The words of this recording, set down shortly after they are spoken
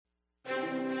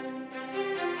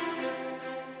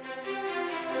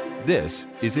This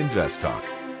is Invest Talk.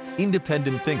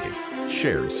 Independent thinking,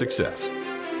 shared success.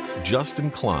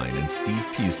 Justin Klein and Steve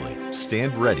Peasley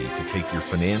stand ready to take your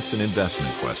finance and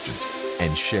investment questions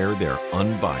and share their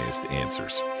unbiased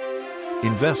answers.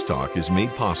 Invest Talk is made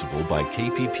possible by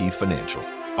KPP Financial,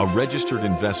 a registered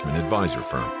investment advisor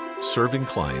firm serving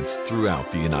clients throughout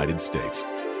the United States.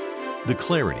 The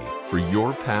clarity for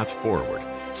your path forward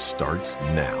starts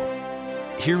now.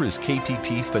 Here is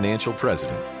KPP Financial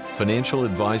President, Financial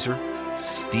Advisor,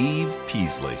 Steve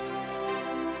Peasley.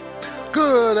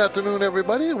 Good afternoon,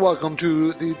 everybody, and welcome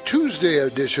to the Tuesday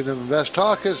edition of Invest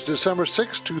Talk. It's December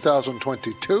 6,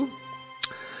 2022,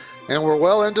 and we're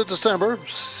well into December,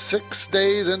 6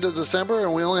 days into December,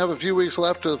 and we only have a few weeks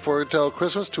left until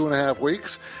Christmas, 2.5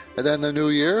 weeks, and then the new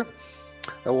year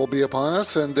will be upon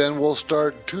us, and then we'll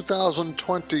start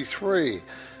 2023.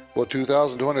 Will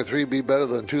 2023 be better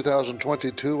than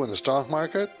 2022 in the stock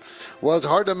market? Well, it's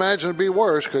hard to imagine it'd be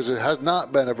worse because it has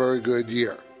not been a very good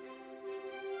year.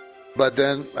 But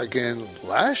then again,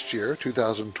 last year,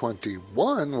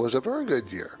 2021, was a very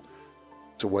good year.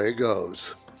 It's the way it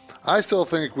goes. I still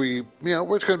think it's going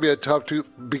to be a tough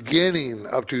beginning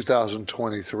of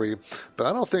 2023, but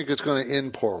I don't think it's going to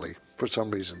end poorly for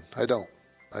some reason. I don't.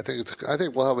 I think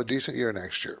we'll have a decent year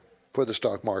next year for the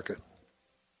stock market.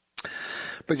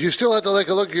 But you still have to take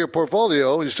a look at your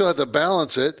portfolio. You still have to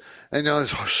balance it, and I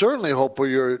certainly hope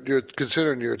you're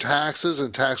considering your taxes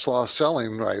and tax loss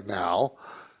selling right now,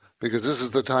 because this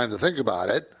is the time to think about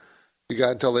it. You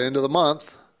got until the end of the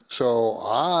month, so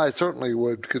I certainly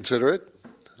would consider it,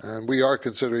 and we are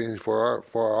considering it for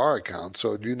our account.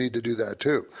 So you need to do that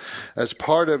too, as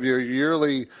part of your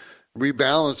yearly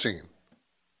rebalancing.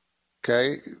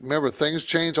 Okay, remember, things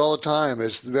change all the time.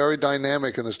 It's very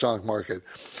dynamic in the stock market.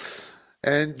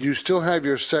 And you still have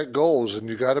your set goals, and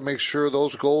you got to make sure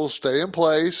those goals stay in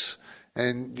place,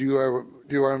 and you are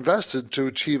invested to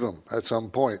achieve them at some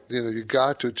point. You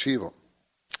got to achieve them.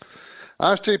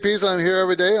 I'm Steve Peasley. I'm here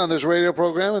every day on this radio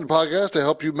program and podcast to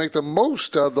help you make the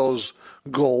most of those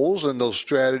goals and those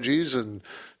strategies and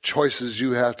choices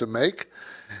you have to make.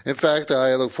 In fact,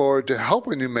 I look forward to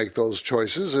helping you make those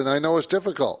choices, and I know it's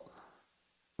difficult.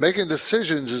 Making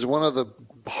decisions is one of the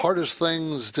hardest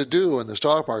things to do in the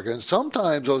stock market. And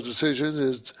sometimes those decisions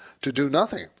is to do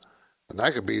nothing. And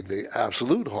that could be the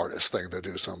absolute hardest thing to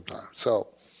do sometimes. So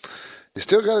you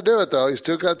still got to do it, though. You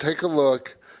still got to take a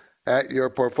look at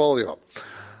your portfolio.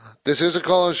 This is a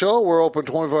call-in show. We're open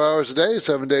 24 hours a day,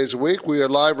 7 days a week. We are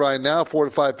live right now, 4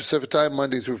 to 5 Pacific time,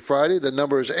 Monday through Friday. The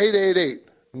number is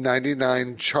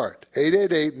 888-99-CHART,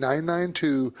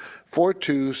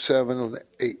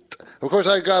 888-992-4278. Of course,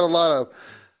 I got a lot of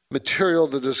material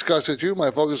to discuss with you.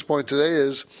 My focus point today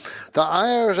is the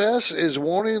IRS is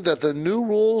warning that the new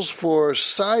rules for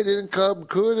side income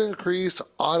could increase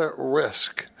audit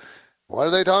risk. What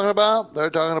are they talking about? They're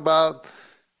talking about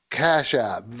Cash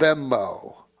App,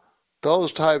 Venmo,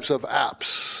 those types of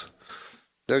apps.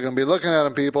 They're going to be looking at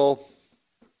them, people.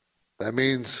 That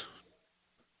means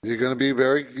they're going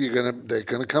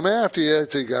to come after you,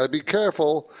 so you got to be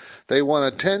careful. They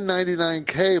want a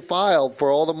 1099-K filed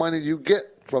for all the money you get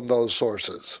from those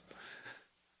sources.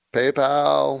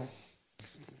 PayPal,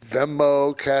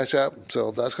 Venmo, Cash App.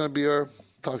 So that's going to be our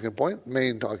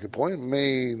main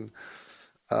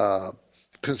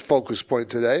focus point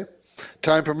today.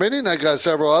 Time permitting, I got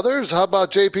several others. How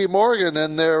about JP Morgan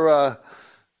and their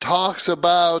talks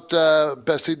about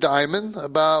Bessie Diamond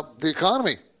about the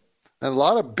economy? And a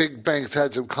lot of big banks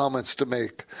had some comments to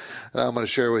make that I'm going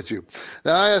to share with you.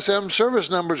 The ISM service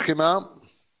numbers came out.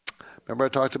 Remember I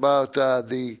talked about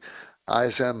the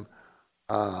ISM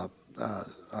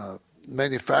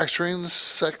manufacturing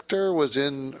sector was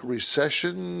in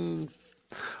recession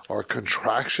or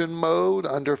contraction mode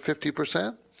under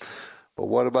 50%. But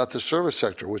what about the service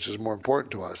sector, which is more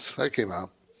important to us? That came out.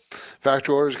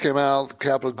 Factory orders came out,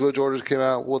 capital goods orders came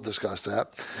out. We'll discuss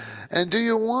that. And do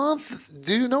you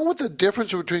know what the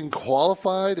difference between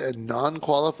qualified and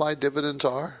non-qualified dividends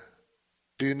are?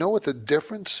 Do you know what the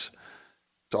difference?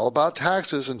 It's all about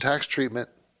taxes and tax treatment.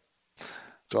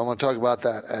 So I'm going to talk about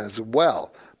that as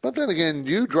well. But then again,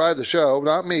 you drive the show,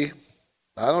 not me.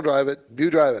 I don't drive it. You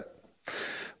drive it.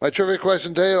 My trivia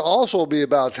question today also will be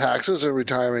about taxes and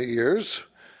retirement years.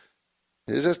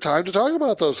 Is it time to talk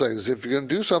about those things? If you're going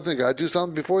to do something, you got to do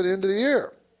something before the end of the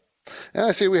year. And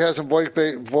I see we have some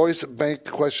voice bank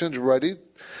questions ready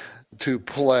to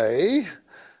play.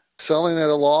 Selling at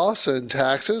a loss and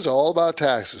taxes, all about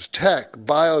taxes. Tech,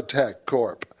 Biotech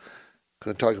Corp.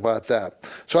 Going to talk about that.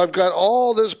 So I've got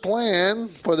all this planned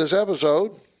for this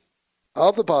episode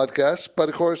of the podcast, but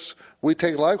of course, we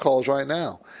take live calls right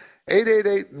now.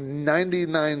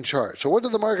 888-99-CHART. So what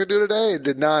did the market do today? It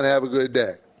did not have a good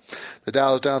day. The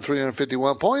Dow is down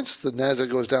 351 points. The Nasdaq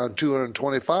goes down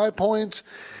 225 points.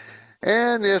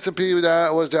 And the S&P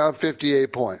was down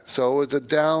 58 points. So it was a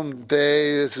down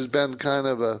day. This has been kind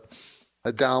of a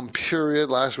down period.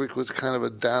 Last week was kind of a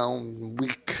down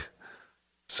week.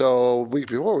 So week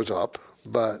before was up,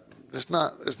 but it's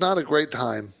not a great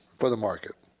time for the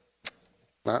market.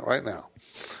 Not right now.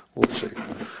 We'll see.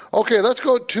 Okay, let's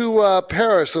go to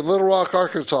Paris in Little Rock,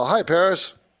 Arkansas. Hi,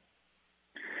 Paris.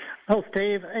 Oh,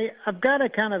 Steve, I've got a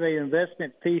kind of an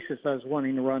investment thesis I was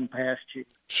wanting to run past you.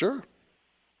 Sure.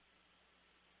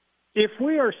 If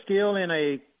we are still in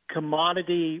a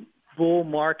commodity bull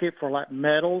market for like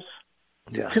metals,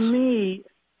 yes. To me,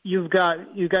 you've got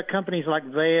companies like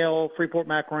Vail,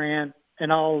 Freeport-McMoRan,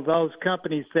 and all of those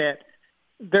companies that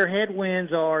their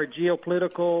headwinds are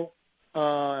geopolitical,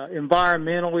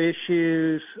 environmental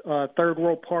issues, third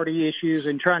world party issues,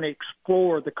 and trying to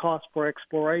explore the cost for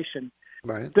exploration.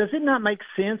 Right. Does it not make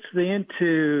sense then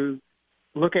to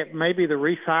look at maybe the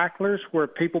recyclers where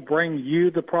people bring you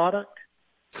the product?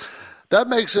 That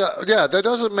makes that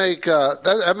doesn't make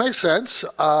that makes sense.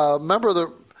 Remember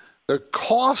the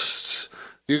costs.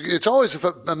 It's always a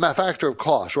factor of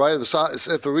cost, right? If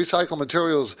the recycled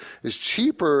materials is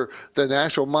cheaper than the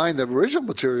actual mine, the original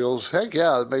materials, heck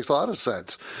yeah, it makes a lot of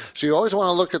sense. So you always want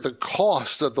to look at the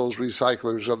cost of those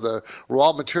recyclers, of the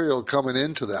raw material coming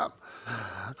into them,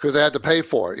 because they had to pay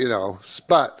for it,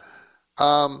 But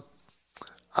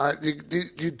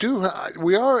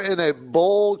we are in a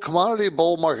commodity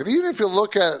bull market. Even if you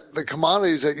look at the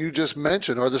commodities that you just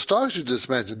mentioned or the stocks you just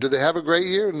mentioned, did they have a great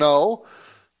year? No.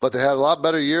 But they had a lot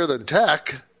better year than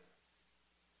tech,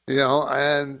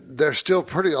 and they're still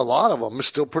a lot of them are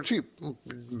still pretty cheap,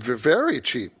 very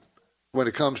cheap when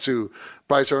it comes to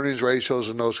price-earnings ratios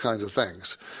and those kinds of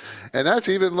things. And that's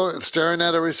even staring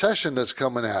at a recession that's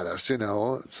coming at us,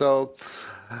 So,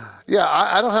 yeah,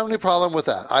 I don't have any problem with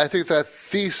that. I think that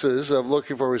thesis of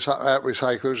looking at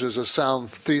recyclers is a sound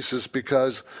thesis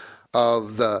because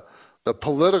of the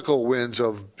political winds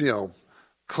of,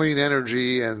 clean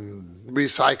energy and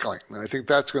recycling. I think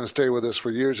that's going to stay with us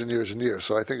for years and years and years.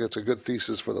 So I think it's a good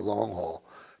thesis for the long haul.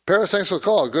 Paris, thanks for the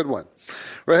call. Good one.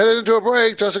 We're headed into a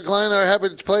break. Justin Klein and I are happy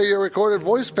to play your recorded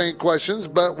voice bank questions,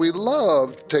 but we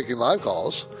love taking live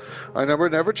calls. Our number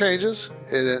never changes,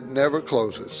 and it never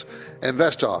closes.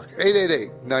 Invest Talk,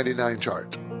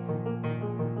 888-99-CHART.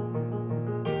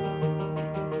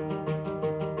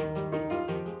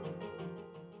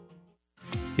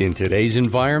 In today's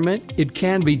environment, it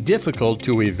can be difficult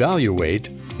to evaluate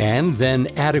and then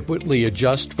adequately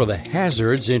adjust for the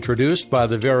hazards introduced by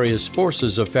the various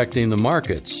forces affecting the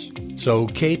markets. So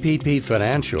KPP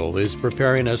Financial is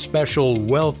preparing a special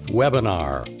wealth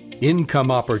webinar, Income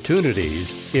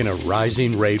Opportunities in a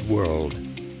Rising Rate World.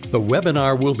 The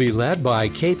webinar will be led by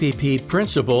KPP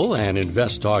Principal and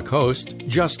Invest Talk host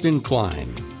Justin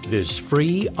Klein. This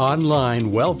free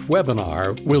online wealth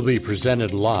webinar will be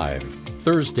presented live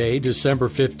Thursday, December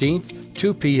 15th,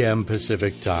 2 p.m.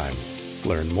 Pacific Time.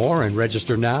 Learn more and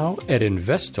register now at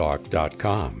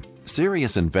investtalk.com.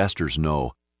 Serious investors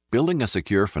know building a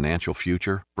secure financial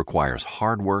future requires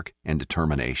hard work and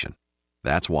determination.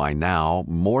 That's why now,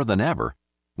 more than ever,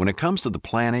 when it comes to the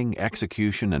planning,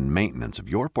 execution, and maintenance of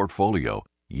your portfolio,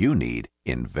 you need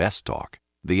InvestTalk.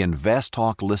 The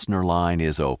InvestTalk listener line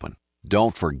is open.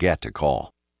 Don't forget to call.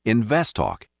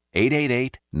 InvestTalk,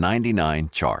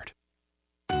 888-99-CHART.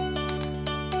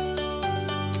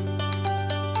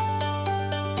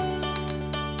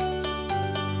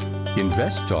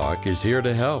 InvestTalk is here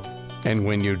to help. And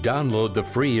when you download the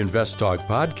free InvestTalk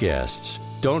podcasts,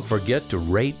 don't forget to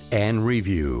rate and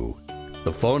review.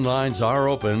 The phone lines are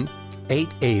open,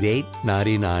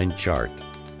 888-99-CHART.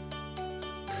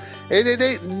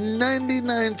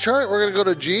 888-99-CHART. We're going to go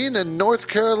to Gene in North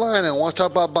Carolina and want to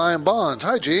talk about buying bonds.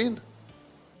 Hi, Gene.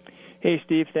 Hey,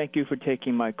 Steve. Thank you for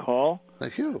taking my call.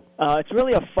 Thank you. It's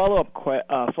really a follow-up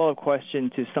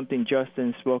question to something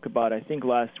Justin spoke about, I think,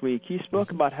 last week. He spoke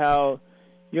about how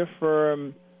your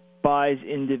firm buys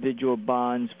individual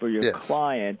bonds for your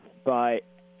client by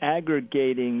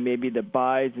aggregating maybe the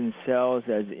buys and sells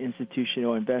as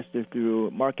institutional investors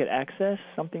through market access,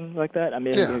 something like that.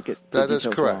 That is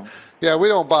correct. Wrong. Yeah, we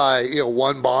don't buy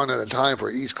one bond at a time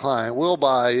for each client. We'll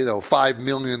buy $5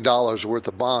 million worth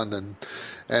of bond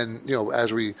and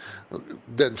as we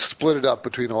then split it up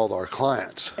between all our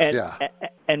clients.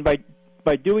 And by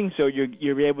by doing so,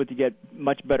 you're able to get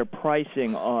much better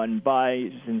pricing on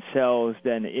buys and sells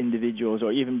than individuals,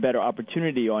 or even better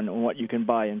opportunity on what you can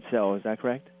buy and sell. Is that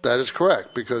correct? That is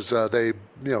correct, because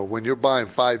when you're buying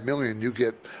 $5 million, you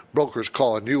get brokers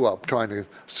calling you up trying to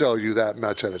sell you that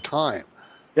much at a time.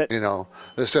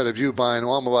 Instead of you buying, I'm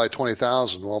gonna buy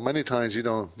 20,000. Well, many times you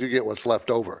get what's left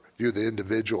over. You, the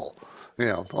individual.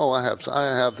 I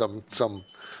have them some.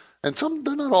 And some,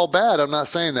 they're not all bad. I'm not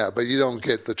saying that, but you don't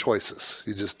get the choices.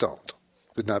 You just don't.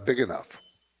 It's not big enough.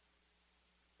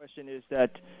 The question is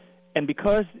that, and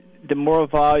because the more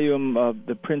volume of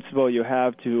the principal you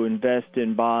have to invest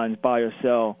in bonds, buy or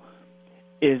sell,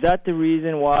 is that the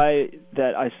reason why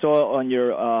that I saw on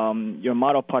your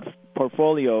model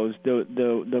portfolios,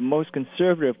 the most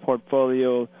conservative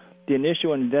portfolio, the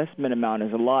initial investment amount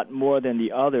is a lot more than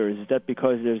the others? Is that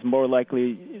because there's more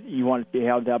likely you want to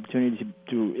have the opportunity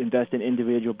to invest in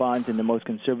individual bonds in the most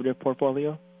conservative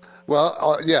portfolio?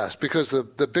 Well, yes, because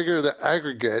the bigger the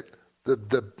aggregate,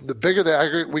 the bigger the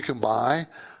aggregate we can buy,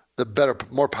 the better,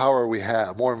 more power we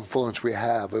have, more influence we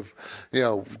have of,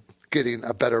 getting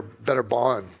a better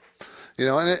bond.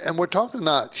 And we're talking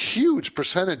not huge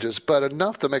percentages, but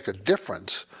enough to make a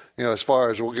difference. As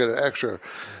far as we'll get an extra,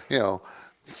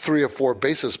 3 or 4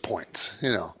 basis points.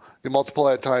 You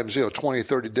multiply it times 20,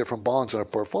 30 different bonds in a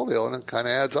portfolio, and it kind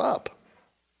of adds up.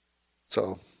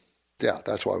 So, yeah,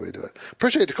 that's why we do it.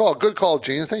 Appreciate the call. Good call,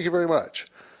 Gene. Thank you very much.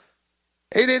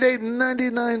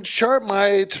 888-99-CHART.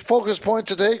 My focus point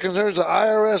today concerns the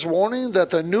IRS warning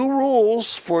that the new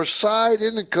rules for side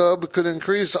income could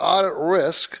increase audit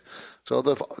risk. So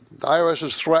the IRS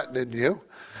is threatening you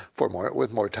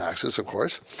with more taxes, of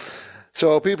course.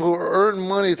 So people who earn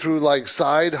money through like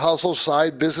side hustles,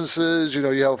 side businesses, you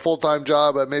have a full-time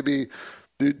job at maybe,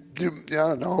 I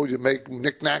don't know, you make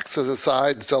knickknacks as a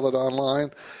side and sell it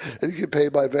online, and you get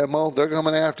paid by Venmo. They're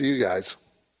coming after you guys.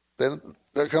 They're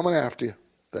coming after you.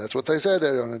 That's what they said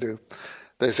they're going to do.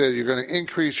 They said you're going to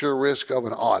increase your risk of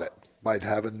an audit by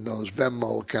having those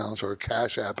Venmo accounts or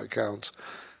Cash App accounts.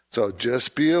 So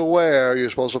just be aware, you're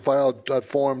supposed to file a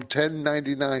Form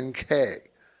 1099-K.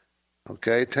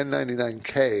 Okay,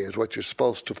 1099-K is what you're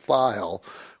supposed to file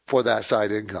for that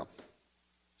side income.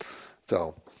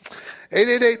 So,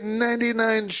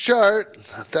 888-99-CHART,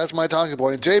 that's my talking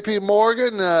point. JP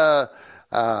Morgan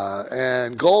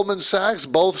and Goldman Sachs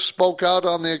both spoke out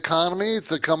on the economy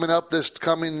coming up this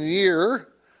coming year,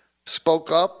 spoke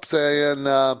up saying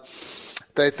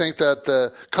they think that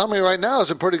the economy right now is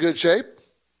in pretty good shape.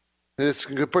 It's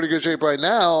in pretty good shape right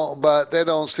now, but they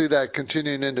don't see that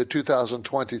continuing into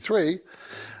 2023.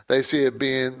 They see it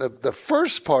being the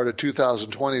first part of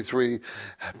 2023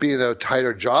 being a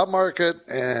tighter job market,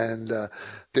 and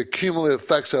the cumulative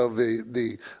effects of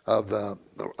the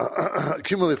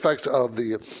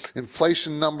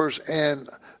inflation numbers and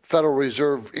Federal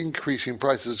Reserve increasing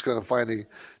prices is going to finally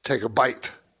take a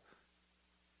bite.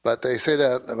 But they say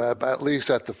that at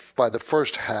least by the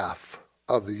first half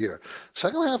of the year.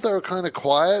 Second half, they were kind of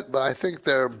quiet, but I think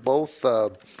they're both, I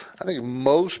think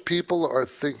most people are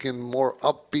thinking more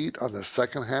upbeat on the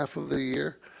second half of the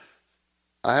year.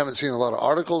 I haven't seen a lot of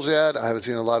articles yet. I haven't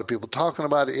seen a lot of people talking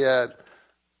about it yet.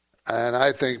 And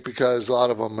I think because a lot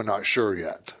of them are not sure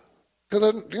yet.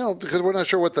 Because we're not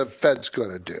sure what the Fed's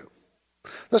going to do.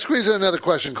 Let's squeeze in another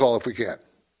question call if we can.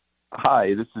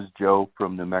 Hi, this is Joe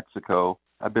from New Mexico.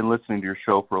 I've been listening to your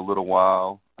show for a little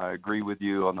while. I agree with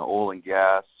you on the oil and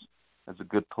gas as a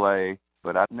good play,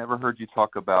 but I've never heard you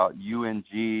talk about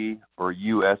UNG or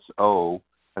USO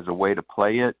as a way to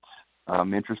play it.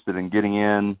 I'm interested in getting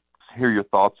in, hear your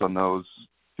thoughts on those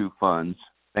two funds.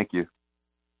 Thank you.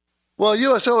 Well,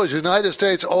 USO is United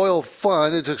States Oil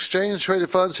Fund. It's an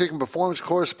exchange-traded fund seeking performance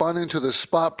corresponding to the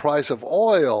spot price of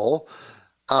oil.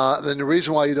 Then the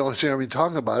reason why you don't hear me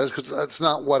talking about it is because that's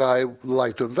not what I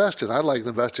like to invest in. I like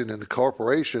investing in the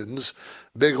corporations,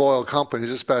 big oil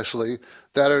companies especially,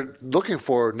 that are looking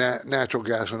for natural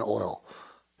gas and oil,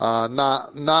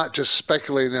 not just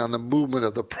speculating on the movement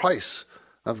of the price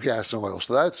of gas and oil.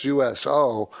 So that's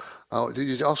USO.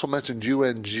 You also mentioned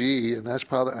UNG, and that's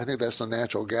probably, I think that's the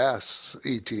natural gas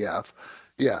ETF.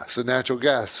 Yeah, so natural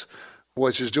gas,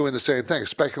 which is doing the same thing,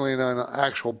 speculating on an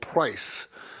actual price.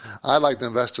 I like to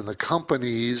invest in the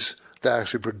companies that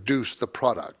actually produce the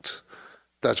product.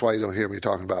 That's why you don't hear me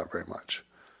talking about it very much.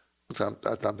 That's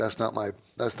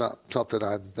not something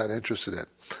I'm that interested in.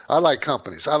 I like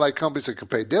companies. I like companies that can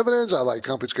pay dividends. I like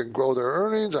companies that can grow their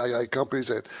earnings. I like companies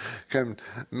that can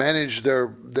manage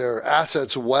their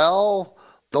assets well.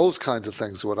 Those kinds of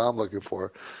things are what I'm looking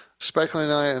for.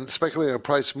 Speculating on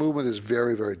price movement is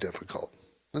very, very difficult.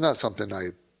 And that's something I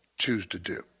choose to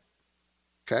do.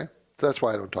 Okay? That's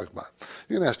why I don't talk about it.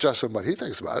 You can ask Justin what he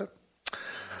thinks about it.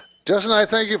 Justin, I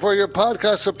thank you for your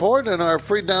podcast support, and our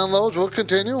free downloads will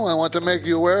continue. I want to make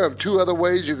you aware of 2 other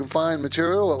ways you can find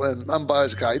material and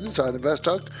unbiased guidance on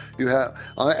InvestTalk. You have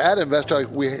at InvestTalk,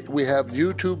 we have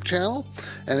YouTube channel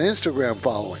and Instagram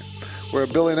following. We're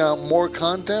building out more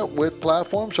content with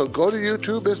platforms, so go to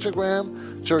YouTube,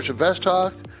 Instagram, search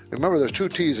InvestTalk. Remember, there's 2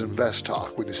 T's in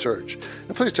InvestTalk when you search.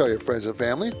 And please tell your friends and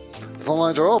family. The phone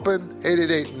lines are open,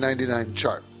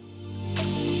 888-99-CHART.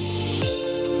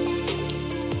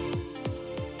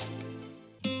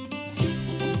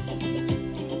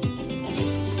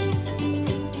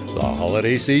 The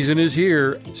holiday season is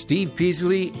here. Steve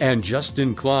Peasley and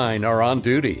Justin Klein are on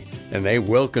duty, and they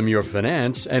welcome your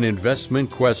finance and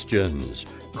investment questions.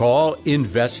 Call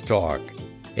InvestTalk,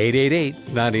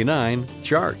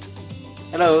 888-99-CHART.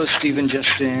 Hello, Steve and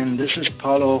Justin. This is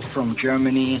Paulo from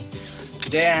Germany.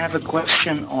 Today I have a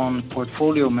question on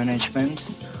portfolio management.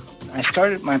 I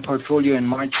started my portfolio in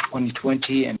March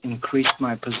 2020 and increased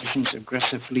my positions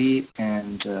aggressively.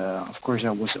 And of course,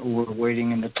 I was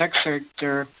overweighting in the tech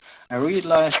sector. I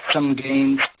realized some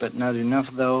gains, but not enough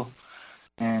though,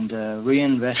 and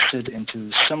reinvested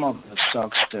into some of the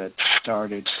stocks that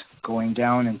started going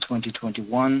down in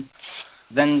 2021.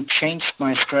 Then changed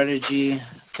my strategy,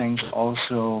 thanks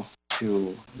also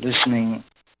to listening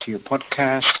to your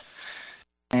podcast.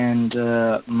 And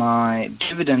my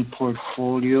dividend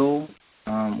portfolio,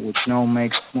 which now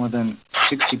makes more than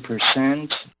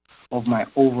 60% of my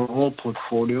overall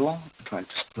portfolio, I tried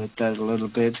to split that a little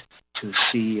bit to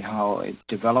see how it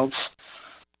develops.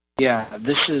 Yeah,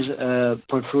 this is a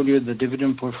portfolio, the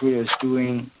dividend portfolio is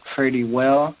doing fairly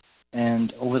well.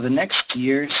 And over the next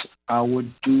years, I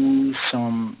would do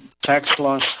some tax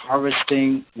loss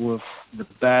harvesting with the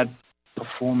bad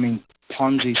performing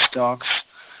Ponzi stocks.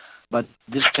 But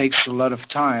this takes a lot of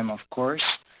time, of course.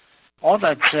 All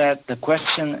that said, the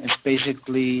question is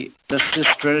basically, does this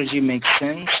strategy make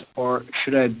sense, or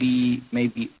should I be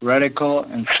maybe radical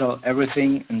and sell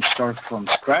everything and start from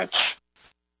scratch?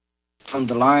 From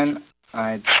the line,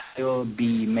 I'd still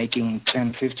be making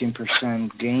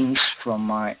 10-15% gains from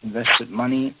my invested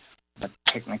money, but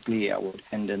technically I would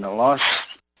end in a loss.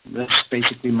 That's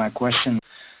basically my question.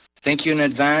 Thank you in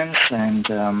advance, and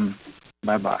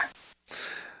bye-bye.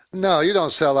 No, you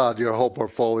don't sell out your whole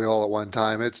portfolio all at one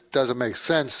time. It doesn't make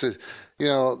sense to,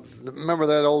 remember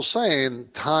that old saying,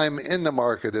 time in the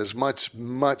market is much,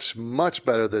 much, much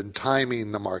better than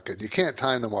timing the market. You can't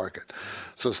time the market.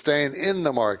 So staying in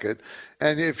the market,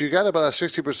 and if you got about a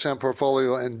 60%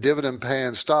 portfolio in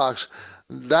dividend-paying stocks,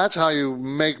 that's how you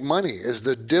make money, is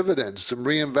the dividends, and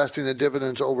reinvesting the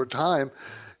dividends over time.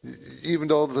 Even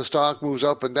though the stock moves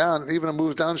up and down, even it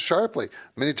moves down sharply,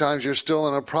 many times you're still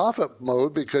in a profit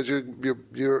mode because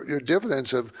your dividends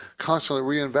have constantly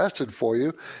reinvested for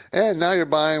you, and now you're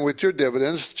buying with your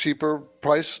dividends cheaper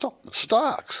price stocks,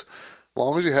 as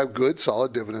long as you have good,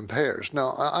 solid dividend payers.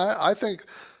 Now, I think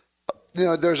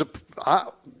there's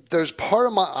part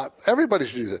of my everybody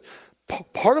should do that.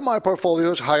 Part of my portfolio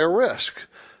is higher risk.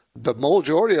 The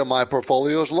majority of my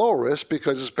portfolio is lower risk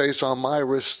because it's based on my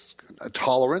risk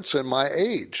tolerance and my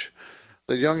age.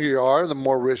 The younger you are, the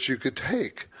more risk you could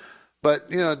take. But,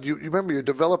 you remember, you're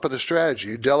developing a strategy.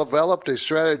 You developed a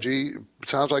strategy, it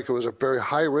sounds like it was a very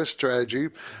high-risk strategy.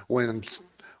 When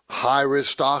high-risk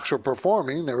stocks are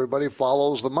performing, everybody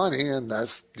follows the money, and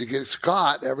you get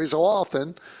caught every so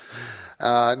often.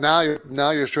 Now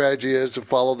your strategy is to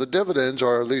follow the dividends,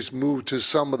 or at least move to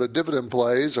some of the dividend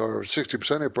plays, or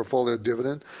 60% of your portfolio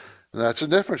dividend. And that's a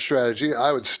different strategy.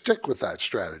 I would stick with that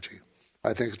strategy.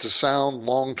 I think it's a sound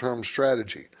long-term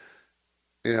strategy.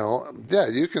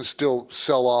 You can still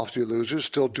sell off your losers,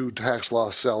 still do tax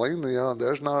loss selling.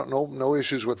 There's no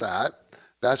issues with that.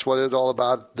 That's what it's all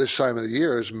about this time of the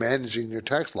year, is managing your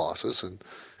tax losses and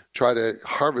try to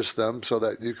harvest them so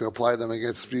that you can apply them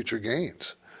against future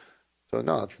gains. So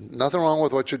no, nothing wrong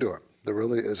with what you're doing. There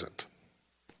really isn't.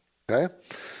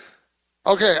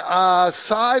 Okay,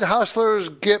 side hustlers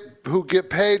who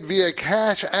get paid via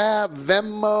Cash App,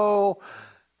 Venmo,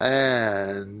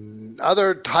 and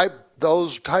other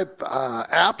those type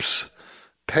apps,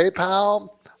 PayPal,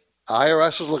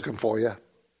 IRS is looking for you.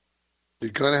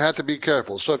 You're going to have to be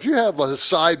careful. So if you have a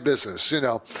side business,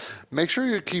 make sure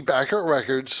you keep accurate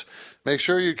records. Make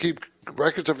sure you keep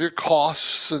records of your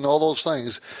costs and all those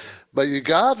things. But the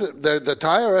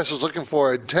IRS is looking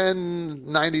for a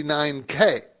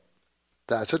 1099-K.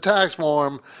 That's a tax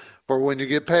form for when you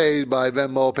get paid by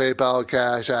Venmo, PayPal,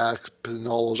 Cash App, and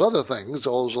all those other things,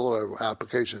 all those other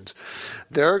applications.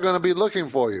 They're going to be looking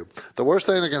for you. The worst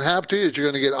thing that can happen to you is you're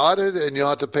going to get audited and you'll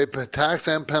have to pay tax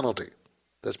and penalty.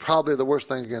 That's probably the worst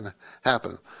thing that can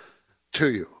happen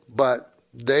to you. But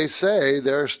they say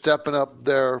they're stepping up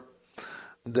their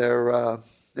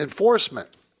enforcement.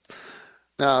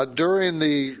 Now, during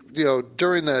the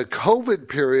COVID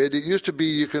period, it used to be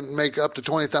you can make up to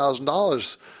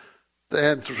 $20,000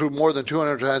 and through more than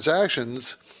 200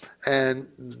 transactions and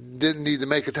didn't need to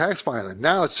make a tax filing.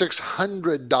 Now it's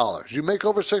 $600. You make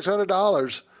over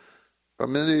 $600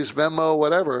 from these Venmo,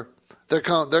 whatever, they're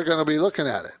going to be looking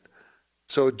at it.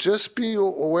 So just be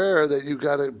aware that you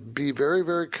got to be very,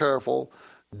 very careful.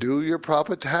 Do your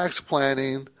proper tax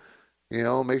planning.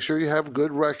 Make sure you have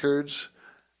good records.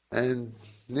 And,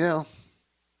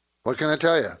 what can I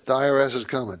tell you? The IRS is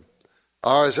coming.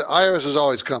 IRS is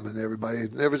always coming, everybody.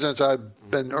 Ever since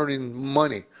I've been earning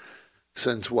money,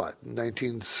 since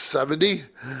 1970?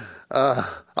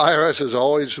 IRS is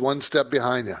always one step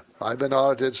behind you. I've been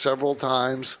audited several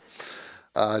times.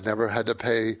 Never had to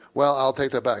pay, well, I'll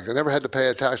take that back. I never had to pay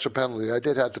a tax or penalty. I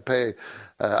did have to pay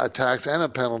a tax and a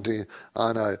penalty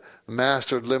on a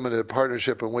master limited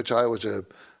partnership in which I was a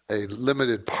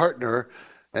limited partner.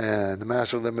 And the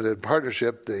master limited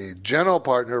partnership, the general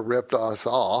partner ripped us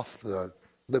off, the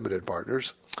limited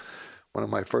partners. One of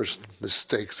my first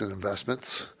mistakes in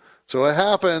investments. So it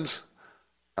happens.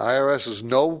 IRS is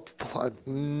no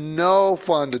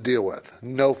fun to deal with.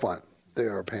 No fun. They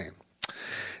are a pain.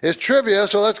 It's trivia,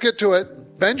 so let's get to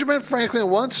it. Benjamin Franklin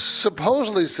once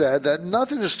supposedly said that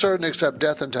nothing is certain except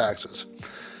death and taxes.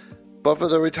 But for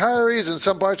the retirees in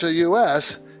some parts of the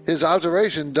U.S., his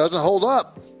observation doesn't hold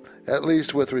up, at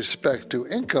least with respect to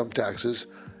income taxes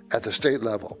at the state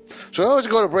level. So as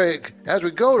we go to break,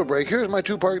 here's my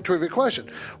two-part trivia question.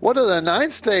 What are the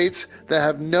 9 states that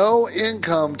have no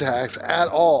income tax at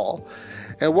all?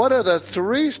 And what are the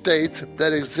 3 states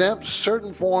that exempt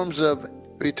certain forms of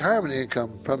retirement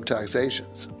income from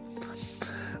taxations?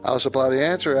 I'll supply the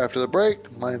answer after the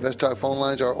break. My InvestTalk phone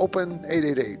lines are open,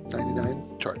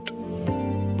 888-99-CHART.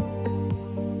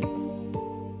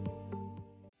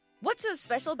 What's so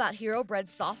special about Hero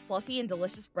Bread's soft, fluffy, and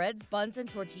delicious breads, buns, and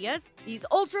tortillas? These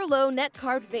ultra-low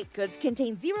net-carb baked goods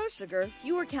contain 0 sugar,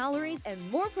 fewer calories,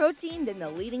 and more protein than the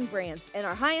leading brands, and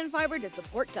are high in fiber to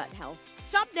support gut health.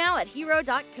 Shop now at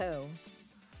hero.co.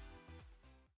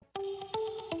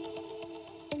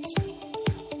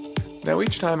 Now,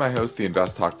 each time I host the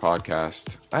Invest Talk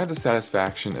podcast, I have the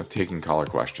satisfaction of taking caller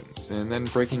questions and then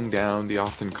breaking down the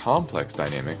often complex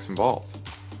dynamics involved.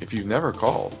 If you've never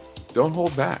called, don't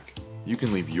hold back. You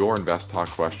can leave your Invest Talk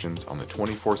questions on the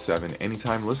 24/7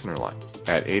 Anytime Listener line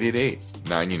at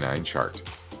 888-99-CHART.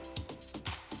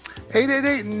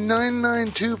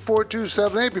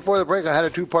 888-992-4278. Before the break, I had a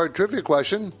 2-part trivia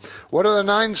question. What are the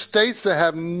 9 states that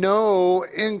have no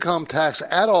income tax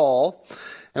at all?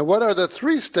 And what are the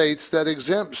 3 states that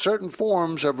exempt certain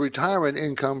forms of retirement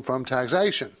income from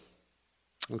taxation?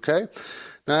 Okay?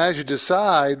 Now, as you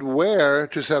decide where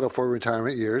to settle for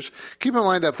retirement years, keep in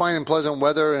mind that finding pleasant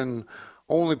weather is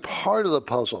only part of the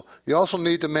puzzle. You also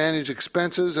need to manage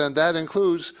expenses, and that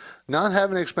includes not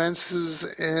having expenses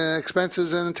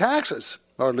and taxes,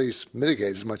 or at least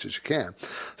mitigate as much as you can.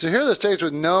 So here are the states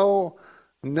with no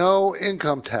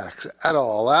income tax at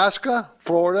all: Alaska,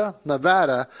 Florida,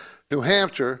 Nevada, New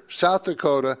Hampshire, South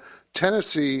Dakota,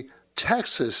 Tennessee,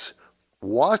 Texas,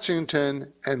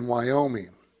 Washington, and Wyoming.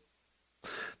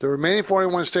 The remaining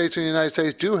 41 states in the United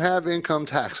States do have income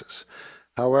taxes.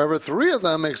 However, 3 of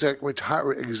them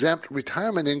exempt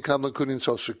retirement income, including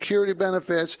Social Security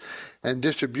benefits and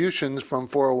distributions from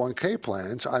 401k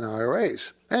plans on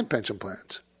IRAs and pension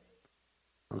plans.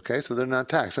 Okay, so they're not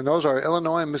taxed. And those are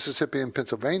Illinois, Mississippi, and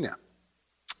Pennsylvania.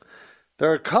 There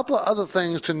are a couple of other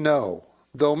things to know.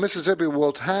 Though Mississippi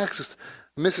will tax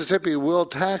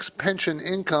pension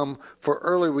income for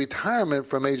early retirement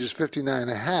from ages 59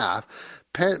 and a half,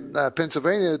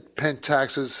 Pennsylvania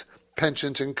taxes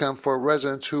pensions income for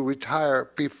residents who retire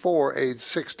before age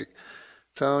 60.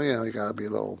 So, you got to be a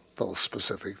little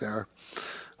specific there.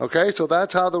 Okay, so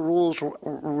that's how the rules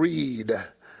read.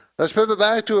 Let's pivot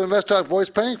back to InvestTalk Voice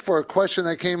Bank for a question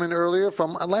that came in earlier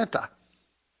from Atlanta.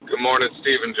 Good morning,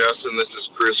 Steve and Justin. This is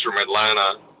Chris from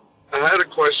Atlanta. I had a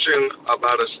question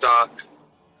about a stock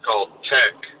called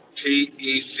TECH,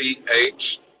 T-E-C-H,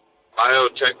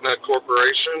 Biotechna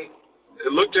Corporation.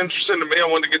 It looked interesting to me. I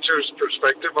wanted to get your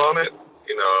perspective on it.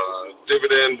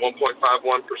 Dividend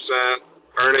 1.51%,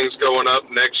 earnings going up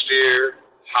next year,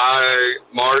 high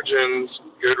margins,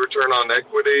 good return on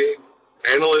equity.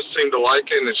 Analysts seem to like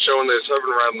it, and it's showing that it's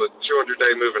hovering around the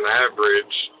 200-day moving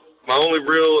average. My only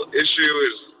real issue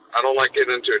is I don't like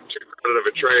getting into too crowded of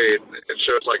a trade. It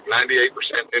shows like 98%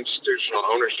 institutional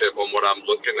ownership on what I'm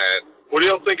looking at. What do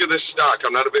y'all think of this stock?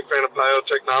 I'm not a big fan of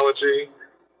biotechnology.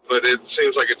 but it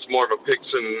seems like it's more of a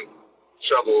picks and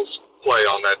shovels play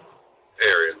on that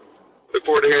area. Look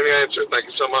forward to hearing the answer. Thank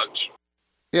you so much.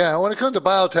 Yeah, when it comes to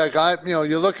biotech,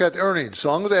 you look at the earnings. As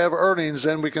long as they have earnings,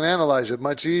 then we can analyze it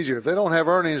much easier. If they don't have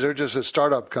earnings, they're just a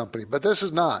startup company. But this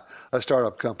is not a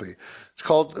startup company. It's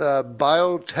called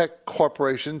Biotech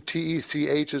Corporation.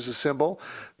 TECH is the symbol.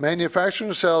 Manufactures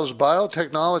and sells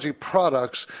biotechnology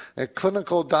products and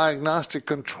clinical diagnostic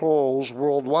controls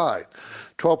worldwide.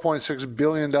 $12.6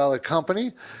 billion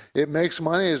company. It makes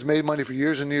money, has made money for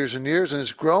years and years and years, and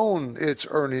it's grown its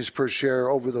earnings per share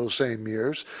over those same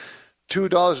years.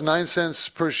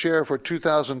 $2.09 per share for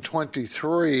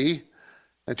 2023,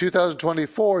 and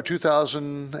 2024,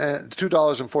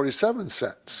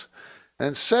 $2.47.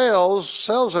 And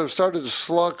sales have started to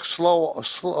slow.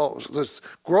 The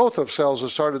growth of sales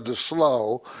has started to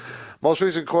slow. Most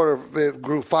recent quarter, it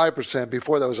grew 5%.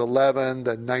 Before that was 11,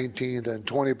 then 19, then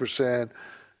 20%,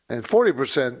 and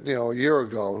 40%, a year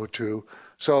ago or two.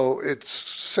 So its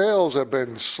sales have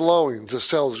been slowing. The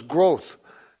sales growth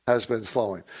has been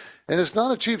slowing. And it's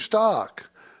not a cheap stock.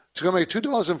 It's going to make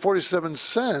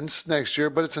 $2.47 next year,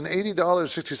 but it's an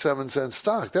 $80.67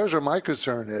 stock. There's where my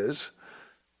concern is.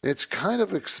 It's kind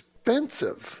of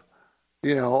expensive.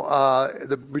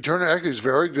 The return on equity is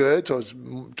very good, so it's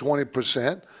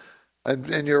 20%.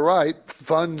 And you're right,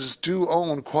 funds do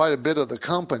own quite a bit of the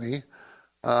company.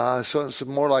 So it's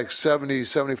more like 70,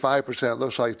 75%, it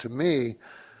looks like to me.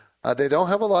 They don't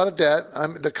have a lot of debt.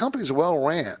 The company's well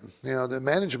ran. The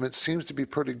management seems to be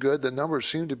pretty good. The numbers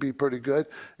seem to be pretty good,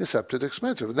 except it's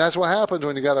expensive. And that's what happens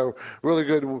when you got a really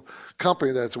good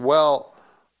company that's well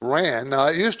ran. Now,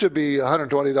 it used to be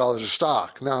 $120 a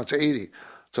stock. Now it's $80.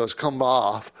 So it's come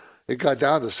off. It got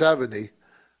down to $70.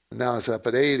 Now it's up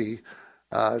at $80.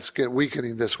 It's getting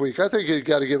weakening this week. I think you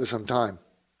got to give it some time.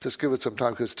 Just give it some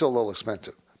time because it's still a little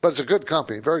expensive. But it's a good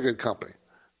company, very good company.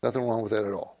 Nothing wrong with that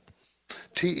at all.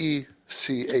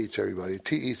 TECH, everybody.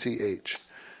 TECH.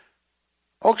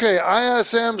 Okay,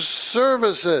 ISM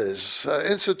Services,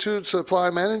 Institute Supply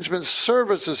Management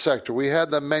Services sector. We had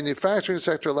the manufacturing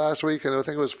sector last week, and I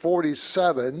think it was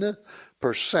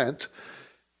 47%.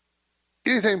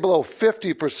 Anything below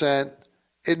 50%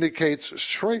 indicates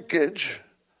shrinkage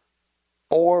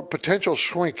or potential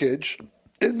shrinkage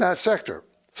in that sector.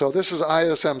 So this is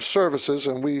ISM Services,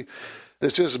 and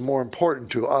this is more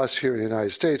important to us here in the United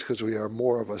States because we are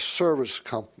more of a service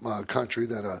country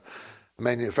than a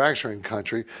manufacturing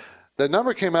country. The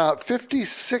number came out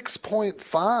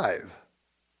 56.5.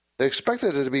 They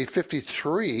expected it to be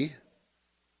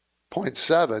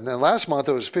 53.7, and last month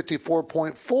it was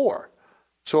 54.4.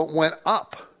 So it went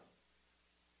up.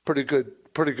 Pretty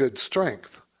good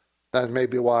strength. That may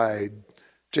be why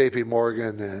J.P.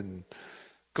 Morgan and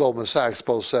Goldman Sachs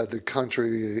both said the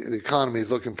economy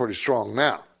is looking pretty strong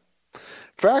now.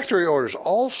 Factory orders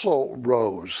also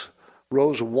rose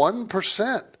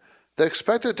 1%. They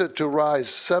expected it to rise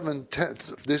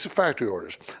 0.7. These are factory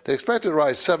orders. They expected to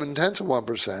rise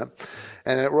 0.7%,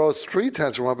 and it rose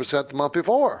 0.3% the month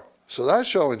before. So that's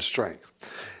showing strength.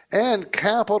 And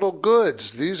capital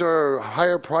goods. These are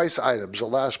higher price items that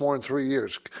last more than 3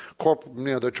 years.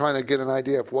 They're trying to get an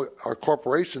idea of what our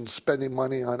corporations spending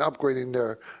money on upgrading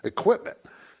their equipment.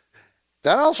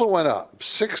 That also went up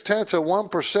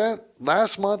 0.6%.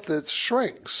 Last month it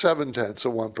shrank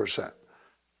 0.7%.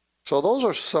 So those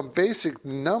are some basic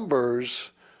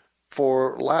numbers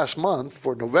for last month,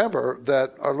 for November,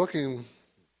 that are looking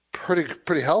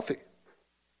pretty healthy.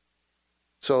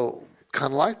 So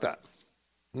kind of like that.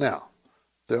 Now,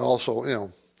 they're also,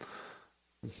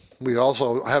 we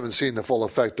also haven't seen the full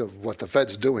effect of what the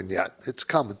Fed's doing yet. It's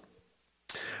coming.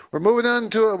 We're moving on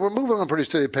a pretty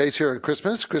steady pace here at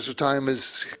Christmas. Christmas time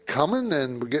is coming,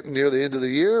 and we're getting near the end of the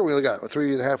year. We only got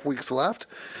 3.5 weeks left.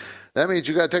 That means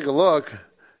you got to take a look.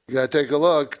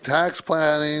 Tax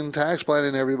planning,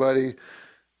 everybody.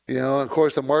 Of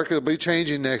course, the market will be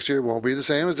changing next year. It won't be the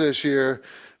same as this year.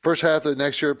 First half of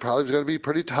next year probably is going to be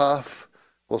pretty tough.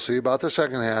 We'll see about the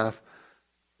second half.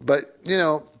 But,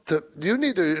 you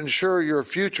need to ensure your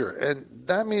future. And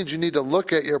that means you need to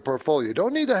look at your portfolio. You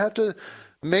don't need to have to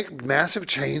make massive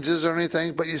changes or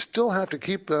anything, but you still have to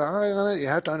keep an eye on it. You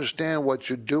have to understand what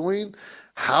you're doing,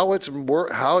 how it's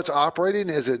operating.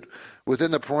 Is it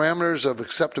within the parameters of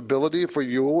acceptability for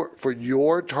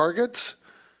your targets?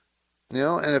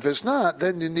 And if it's not,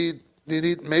 then you need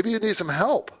some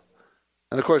help.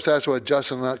 And, of course, that's what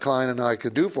Justin Klein and I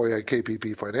can do for you at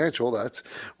KPP Financial. That's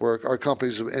where our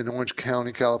company's in Orange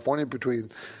County, California,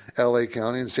 between L.A.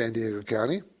 County and San Diego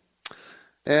County.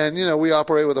 And, we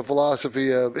operate with a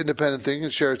philosophy of independent thinking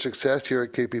and shared success here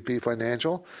at KPP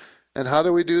Financial. And how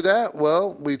do we do that?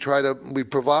 Well, we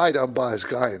provide unbiased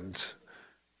guidance.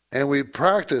 And we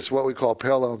practice what we call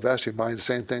parallel investing, buying the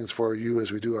same things for you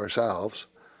as we do ourselves.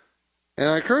 And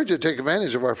I encourage you to take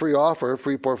advantage of our free offer,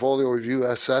 free portfolio review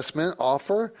assessment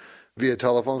offer via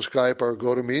telephone, Skype, or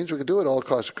GoToMeetings. We can do it all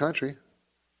across the country.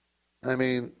 I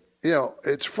mean,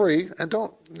 it's free. And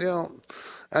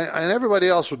and everybody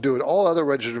else would do it. All other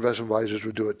registered investment advisors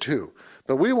would do it too.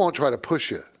 But we won't try to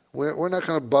push you. We're not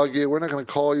going to bug you. We're not going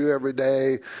to call you every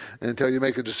day until you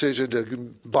make a decision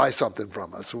to buy something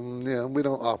from us. We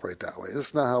don't operate that way.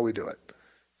 That's not how we do it.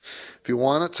 If you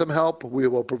want some help, we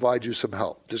will provide you some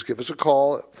help. Just give us a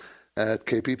call at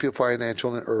KPP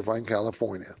Financial in Irvine,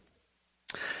 California.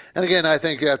 And again, I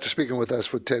think after speaking with us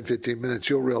for 10, 15 minutes,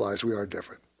 you'll realize we are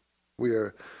different.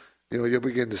 You'll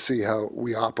begin to see how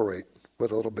we operate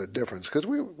with a little bit of difference because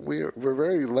we're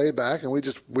very laid back and we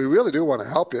really do want to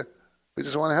help you. We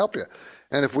just want to help you.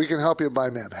 And if we can help you by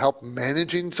help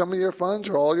managing some of your funds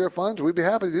or all your funds, we'd be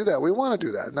happy to do that. We want to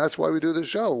do that. And that's why we do the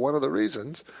show, one of the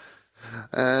reasons.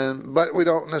 But we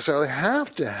don't necessarily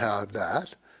have to have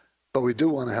that, but we do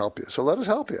want to help you. So let us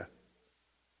help you.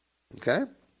 Okay?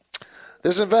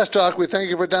 This is Invest Talk. We thank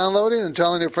you for downloading and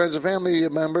telling your friends and family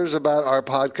members about our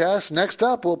podcast. Next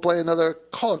up, we'll play another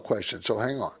caller question, so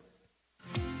hang on.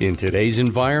 In today's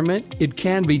environment, it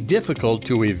can be difficult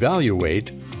to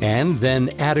evaluate and then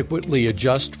adequately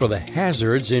adjust for the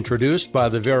hazards introduced by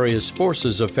the various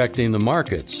forces affecting the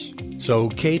markets. So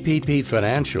KPP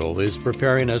Financial is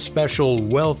preparing a special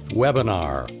wealth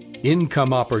webinar,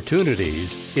 Income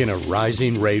Opportunities in a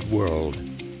Rising Rate World.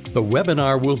 The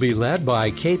webinar will be led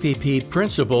by KPP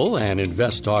Principal and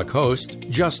Invest Talk host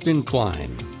Justin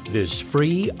Klein. This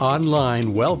free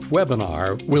online wealth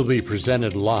webinar will be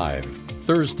presented live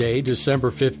Thursday,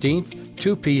 December 15th,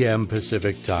 2 p.m.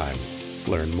 Pacific Time.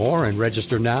 Learn more and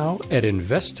register now at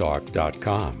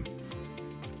investtalk.com.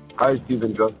 Hi,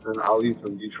 Stephen Justin. Ali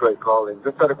from Detroit calling.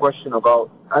 Just had a question about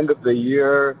end of the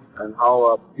year and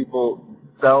how people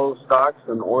sell stocks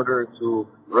in order to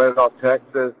write off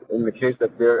taxes in the case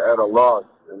that they're at a loss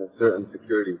in a certain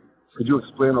security. Could you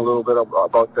explain a little bit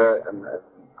about that and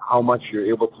how much you're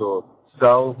able to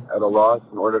sell at a loss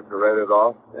in order to write it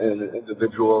off in an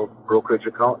individual brokerage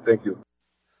account? Thank you.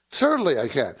 Certainly I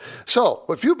can. So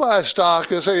if you buy a stock,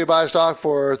 let's say you buy a stock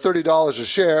for $30 a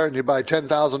share and you buy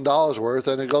 $10,000 worth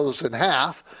and it goes in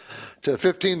half to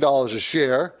 $15 a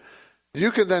share, you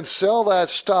can then sell that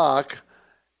stock.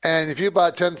 And if you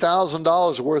bought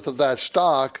 $10,000 worth of that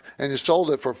stock and you sold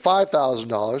it for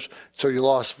 $5,000, so you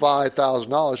lost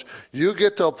 $5,000, you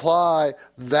get to apply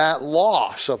that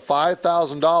loss of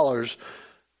 $5,000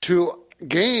 to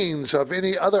gains of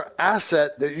any other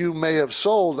asset that you may have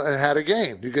sold and had a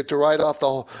gain. You get to write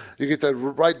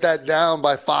that down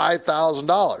by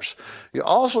 $5,000. You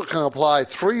also can apply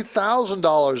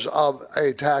 $3,000 of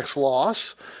a tax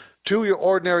loss to your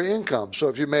ordinary income. So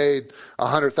if you made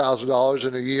 $100,000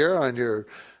 in a year on your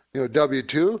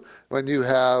W-2, when you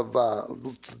have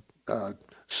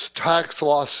tax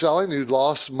loss selling, you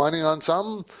lost money on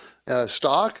some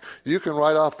stock, you can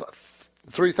write off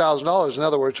 $3,000. In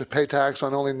other words, to pay tax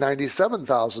on only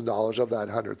 $97,000 of that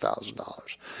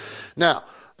 $100,000. Now,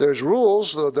 there's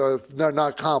rules. They're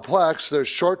not complex. There's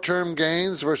short-term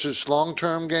gains versus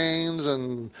long-term gains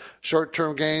and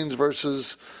short-term gains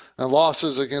versus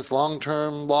losses against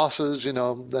long-term losses.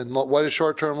 Then what is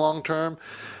short-term, long-term?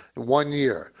 1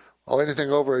 year.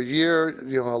 Anything over a year,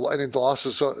 any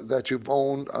losses that you've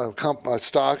owned a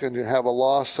stock and you have a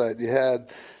loss that you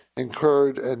had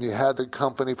incurred and you had the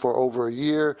company for over a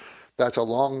year, that's a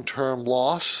long-term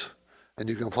loss, and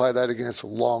you can apply that against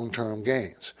long-term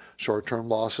gains. Short-term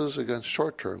losses against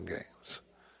short-term gains.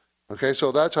 Okay,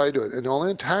 so that's how you do it. And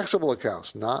only in taxable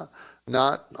accounts, not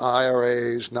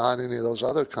IRAs, not any of those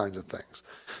other kinds of things.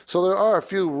 So there are a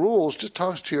few rules. Just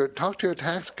talk to your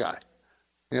tax guy.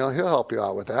 He'll help you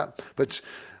out with that. But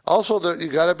also, you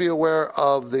got to be aware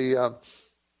of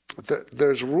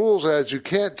there's rules as you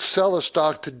can't sell a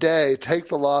stock today, take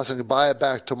the loss, and buy it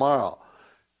back tomorrow.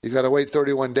 You got to wait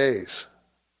 31 days.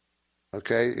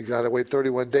 Okay, you got to wait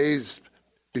 31 days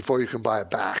before you can buy it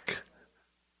back,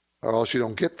 or else you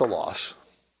don't get the loss.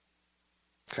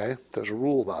 Okay, there's a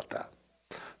rule about that.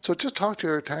 So just talk to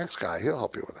your tax guy. He'll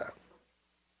help you with that.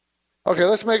 Okay,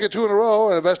 let's make it two in a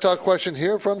row. An Invest Talk question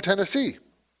here from Tennessee.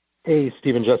 Hey,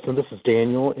 Stephen Justin. This is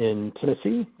Daniel in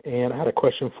Tennessee, and I had a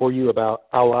question for you about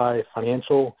Ally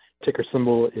Financial. Ticker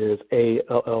symbol is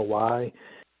ALLY.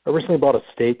 I recently bought a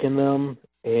stake in them,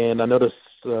 and I noticed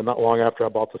not long after I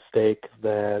bought the stake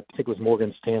that I think it was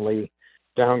Morgan Stanley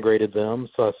downgraded them,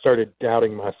 so I started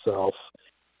doubting myself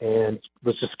and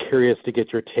was just curious to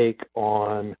get your take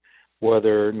on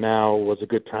whether now was a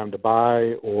good time to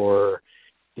buy or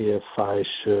if I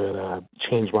should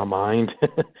change my mind.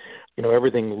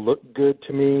 Everything looked good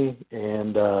to me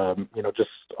and, just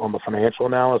on the financial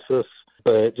analysis,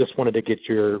 but just wanted to get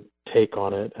your take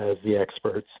on it as the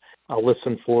experts. I'll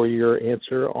listen for your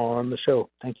answer on the show.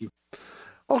 Thank you.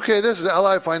 Okay, this is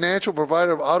Ally Financial,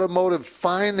 provider of automotive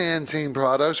financing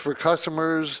products for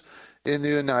customers in the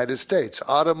United States.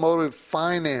 Automotive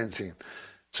financing.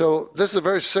 So this is a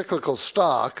very cyclical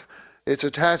stock. It's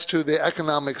attached to the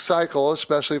economic cycle,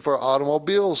 especially for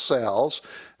automobile sales.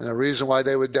 And the reason why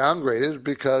they would downgrade it is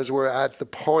because we're at the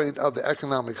point of the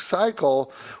economic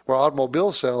cycle where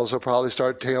automobile sales will probably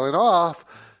start tailing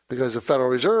off because the Federal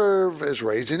Reserve is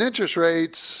raising interest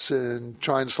rates and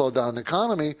trying to slow down the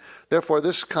economy. Therefore,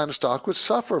 this kind of stock would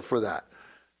suffer for that.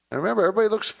 And remember, everybody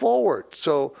looks forward.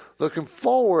 So looking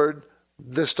forward,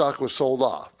 this stock was sold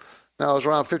off. Now, it's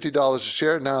around $50 a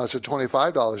share. Now it's at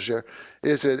 $25 a share.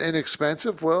 Is it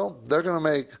inexpensive? Well, they're going to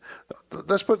make,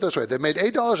 let's put it this way. They made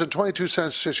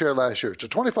 $8.22 a share last year. It's a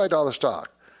 $25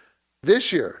 stock.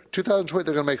 This year, 2020,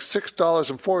 they're going to make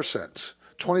 $6.04,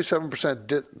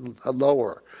 27%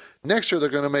 lower. Next year, they're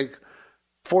going to make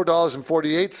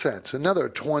 $4.48, another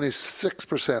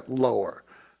 26% lower.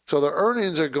 So the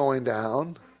earnings are going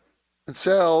down, and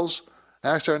sales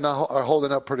actually are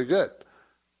holding up pretty good.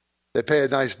 They pay a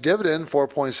nice dividend,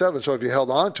 4.7. So if you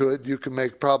held on to it, you can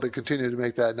probably continue to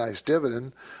make that nice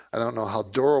dividend. I don't know how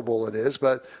durable it is,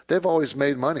 but they've always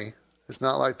made money. It's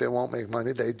not like they won't make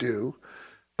money. They do.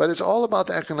 But it's all about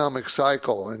the economic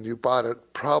cycle, and you bought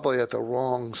it probably at the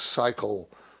wrong cycle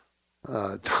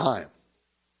time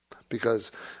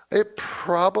because it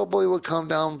probably will come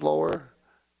down lower.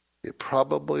 It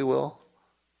probably will.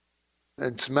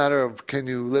 It's a matter of can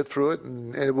you live through it,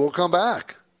 and it will come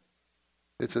back.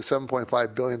 It's a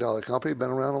 $7.5 billion company,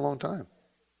 been around a long time.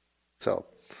 So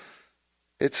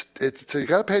so you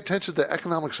got to pay attention to the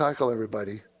economic cycle,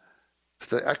 everybody. It's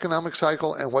the economic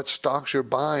cycle and what stocks you're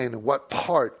buying and what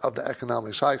part of the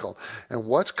economic cycle and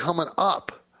what's coming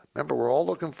up. Remember, we're all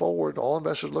looking forward, all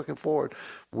investors looking forward.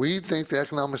 We think the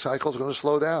economic cycle is going to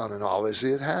slow down, and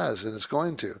obviously it has, and it's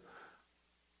going to.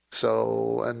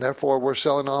 So, and therefore we're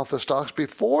selling off the stocks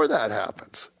before that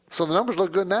happens. So the numbers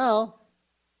look good now,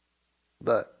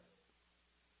 but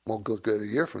won't look good a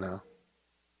year from now.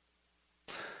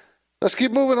 Let's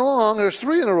keep moving along. There's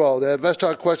 3 in a row. The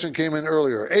InvestTalk question came in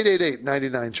earlier.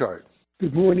 888-99-CHART.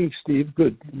 Good morning, Steve.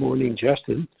 Good morning,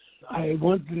 Justin. I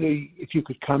wondered if you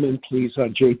could comment, please,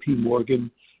 on JP Morgan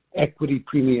Equity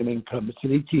Premium Income. It's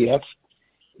an ETF,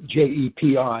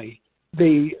 JEPI.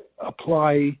 They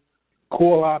apply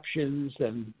call options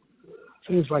and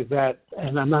things like that,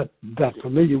 and I'm not that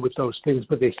familiar with those things,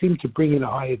 but they seem to bring in a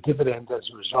higher dividend as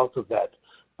a result of that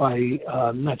by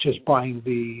not just buying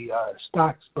the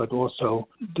stocks, but also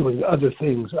doing other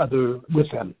things with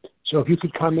them. So if you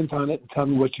could comment on it and tell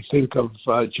me what you think of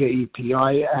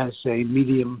JEPI as a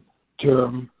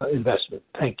medium-term investment.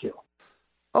 Thank you.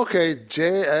 Okay,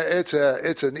 it's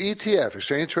an ETF,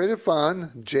 Exchange Traded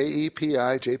Fund,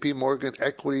 JEPI, JP Morgan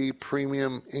Equity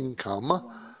Premium Income.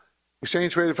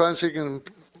 Exchange Traded Fund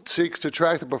seeks to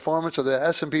track the performance of the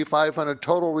S&P 500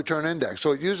 Total Return Index.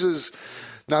 So it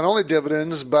uses not only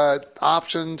dividends, but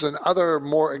options and other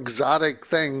more exotic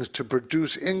things to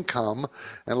produce income.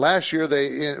 And last year they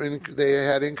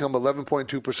had income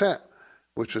 11.2%,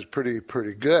 which was pretty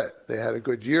good. They had a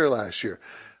good year last year.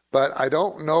 But I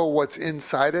don't know what's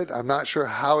inside it. I'm not sure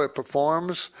how it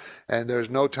performs, and there's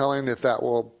no telling if that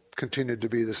will continue to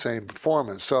be the same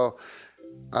performance. So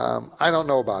I don't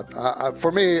know about it.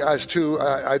 For me, I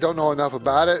don't know enough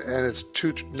about it, and it's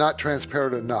not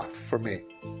transparent enough for me.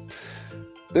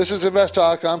 This is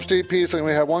InvestTalk. I'm Steve Peasley, and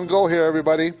we have one goal here,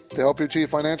 everybody, to help you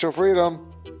achieve financial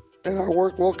freedom. And our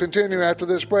work will continue after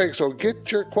this break, so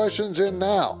get your questions in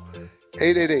now.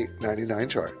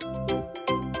 888-99-CHART.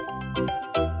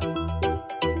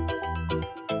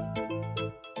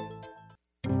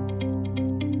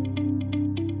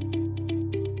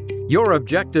 Your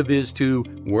objective is to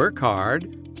work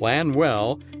hard, plan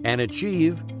well, and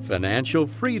achieve financial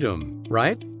freedom,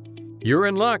 right? You're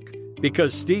in luck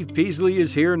because Steve Peasley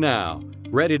is here now,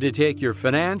 ready to take your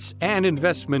finance and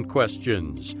investment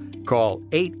questions. Call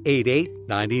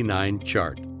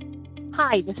 888-99-CHART.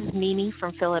 Hi, this is Mimi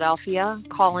from Philadelphia,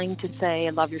 calling to say I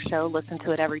love your show, listen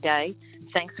to it every day.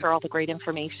 Thanks for all the great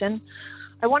information.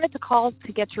 I wanted to call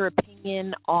to get your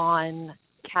opinion on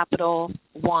Capital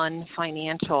One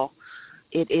Financial.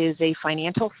 It is a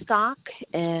financial stock,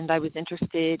 and I was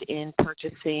interested in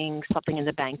purchasing something in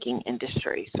the banking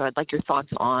industry. So I'd like your thoughts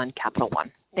on Capital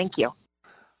One. Thank you.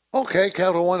 Okay,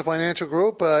 Capital One Financial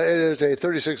Group. It is a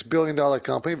 $36 billion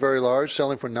company, very large,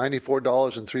 selling for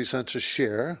 $94.03 a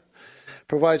share.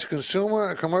 Provides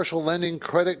consumer and commercial lending,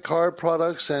 credit card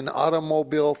products, and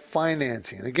automobile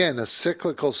financing. Again, a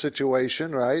cyclical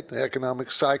situation, right? The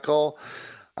economic cycle.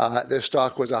 Their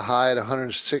stock was a high at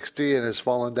 160 and has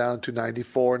fallen down to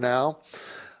 94 now.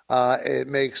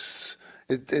 It's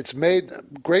made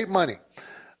great money.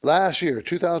 Last year,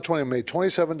 2020, made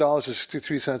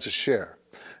 $27.63 a share.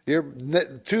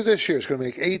 To this year, it's going to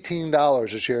make $18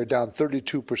 a share, down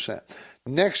 32%.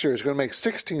 Next year, it's going to make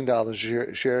 $16 a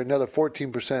share, another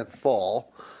 14%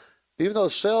 fall. Even though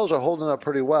sales are holding up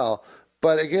pretty well,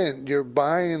 but again, you're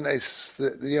buying at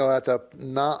the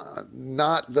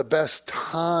not the best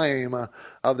time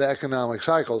of the economic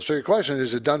cycle. So your question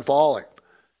is it done falling?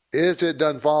 Is it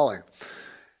done falling?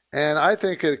 And I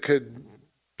think it could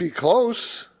be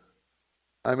close.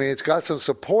 I mean, it's got some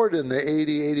support in the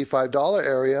 $80, $85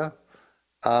 area.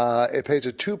 It pays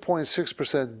a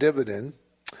 2.6% dividend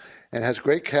and has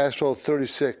great cash flow,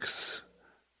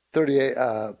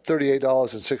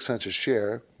 $38.06 a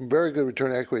share. Very good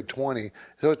return on equity, 20.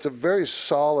 So it's a very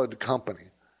solid company.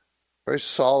 And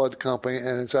it's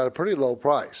at a pretty low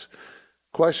price.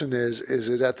 Question is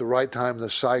it at the right time in the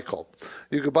cycle?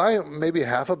 You could buy maybe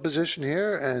half a position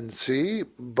here and see,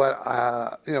 but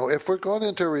if we're going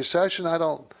into a recession,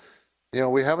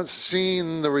 we haven't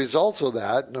seen the results of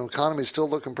that. The economy's still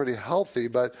looking pretty healthy,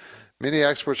 but many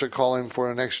experts are calling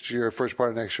for first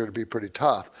part of next year to be pretty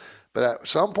tough. But at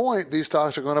some point, these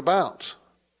stocks are going to bounce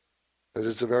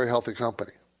because it's a very healthy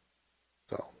company.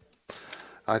 So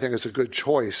I think it's a good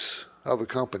choice of a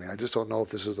company. I just don't know if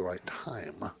this is the right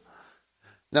time.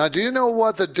 Now, do you know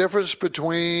what the difference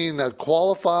between a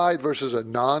qualified versus a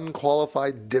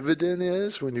non-qualified dividend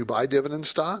is when you buy dividend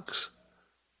stocks?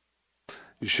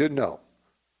 You should know.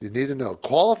 You need to know.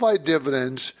 Qualified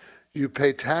dividends, you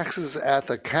pay taxes at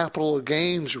the capital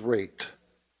gains rate.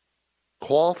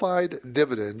 Qualified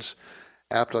dividends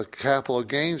at the capital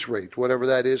gains rate, whatever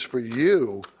that is for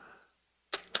you,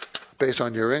 based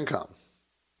on your income.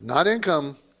 Not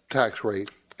income tax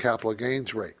rate, capital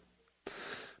gains rate.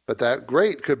 But that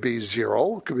rate could be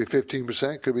 0, could be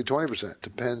 15%, could be 20%.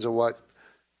 Depends on what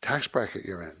tax bracket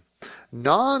you're in.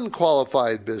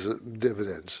 Non-qualified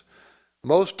dividends.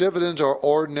 Most dividends are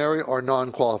ordinary or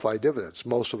non-qualified dividends.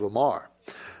 Most of them are.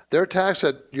 They're taxed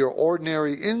at your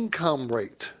ordinary income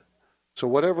rate. So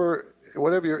whatever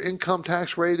your income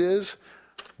tax rate is,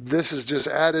 this is just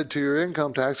added to your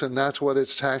income tax, and that's what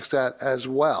it's taxed at as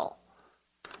well.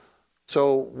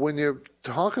 So when you're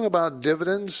talking about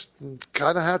dividends, you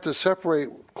kind of have to separate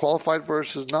qualified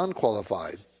versus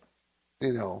non-qualified,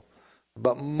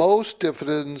 But most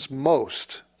dividends,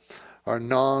 are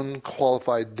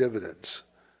non-qualified dividends.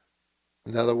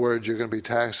 In other words, you're going to be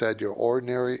taxed at your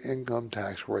ordinary income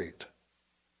tax rate.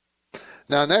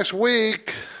 Now, next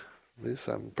week, at least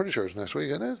I'm pretty sure it's next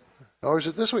week, isn't it? Or is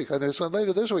it this week? I think it's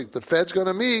later this week. The Fed's going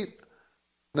to meet.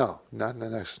 No, not in the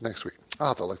next week. I'll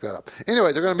have to look that up.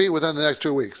 Anyway, they're going to meet within the next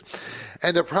 2 weeks.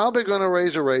 And they're probably going to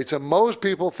raise the rates, and most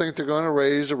people think they're going to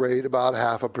raise the rate about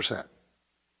 0.5%.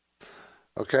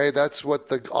 Okay, that's what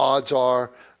the odds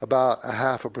are, about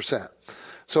 0.5%.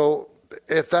 So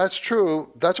if that's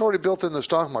true, that's already built in the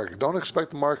stock market. Don't expect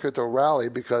the market to rally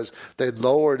because they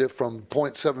lowered it from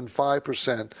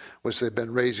 0.75%, which they've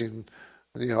been raising,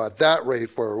 at that rate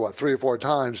for 3 or 4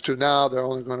 times, to now they're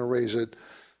only going to raise it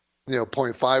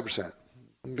 0.5%.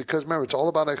 Because remember, it's all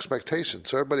about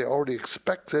expectations. So everybody already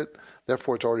expects it.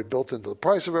 Therefore, it's already built into the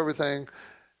price of everything.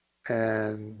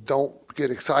 And don't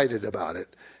get excited about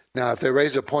it. Now, if they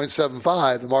raise it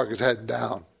 0.75, the market's heading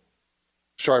down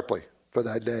sharply for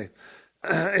that day.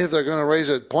 If they're going to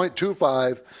raise it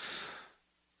 0.25,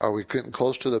 are we getting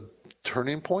close to the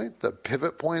turning point, the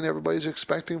pivot point everybody's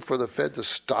expecting for the Fed to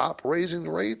stop raising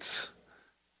rates?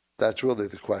 That's really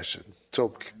the question.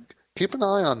 So keep an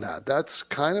eye on that. That's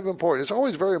kind of important. It's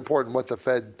always very important what the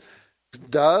Fed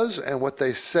does and what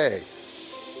they say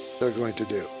they're going to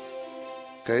do.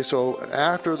 Okay, so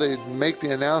after they make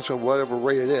the announcement, whatever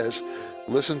rate it is,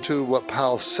 listen to what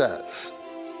Powell says.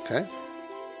 Okay?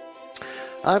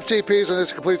 I'm Steve Pease, and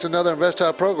this completes another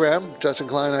InvestTalk program. Justin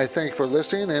Klein, I thank you for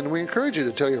listening, and we encourage you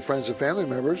to tell your friends and family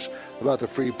members about the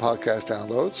free podcast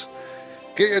downloads.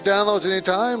 Get your downloads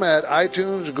anytime at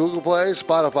iTunes, Google Play,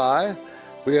 Spotify.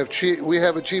 We have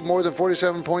achieved more than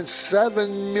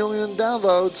 47.7 million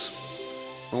downloads.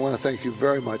 I want to thank you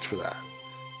very much for that.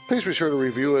 Please be sure to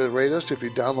review and rate us if you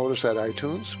download us at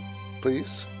iTunes.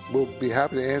 Please. We'll be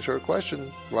happy to answer a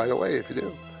question right away if you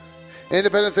do.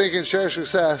 Independent thinking, share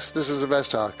success. This is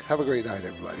InvestTalk. Have a great night,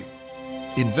 everybody.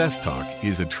 InvestTalk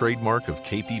is a trademark of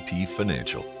KPP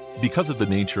Financial. Because of the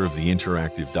nature of the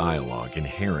interactive dialogue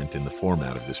inherent in the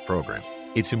format of this program,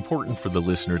 it's important for the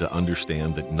listener to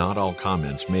understand that not all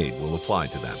comments made will apply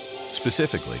to them.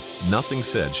 Specifically, nothing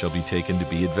said shall be taken to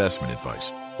be investment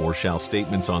advice, or shall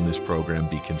statements on this program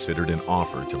be considered an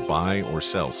offer to buy or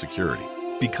sell security,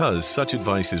 because such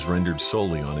advice is rendered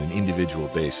solely on an individual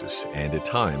basis and at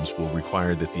times will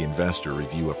require that the investor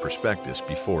review a prospectus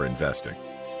before investing.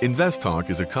 InvestTalk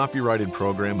is a copyrighted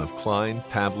program of Klein,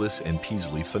 Pavlis, and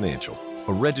Peasley Financial,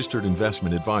 a registered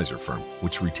investment advisor firm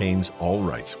which retains all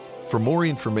rights. For more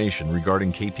information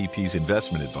regarding KPP's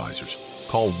investment advisors,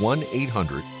 call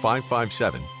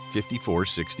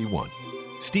 1-800-557-5461.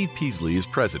 Steve Peasley is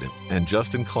president, and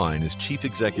Justin Klein is chief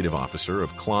executive officer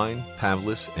of Klein,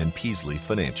 Pavlis, and Peasley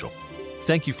Financial.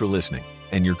 Thank you for listening,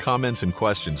 and your comments and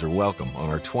questions are welcome on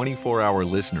our 24-hour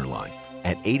listener line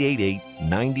at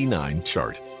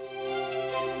 888-99-CHART.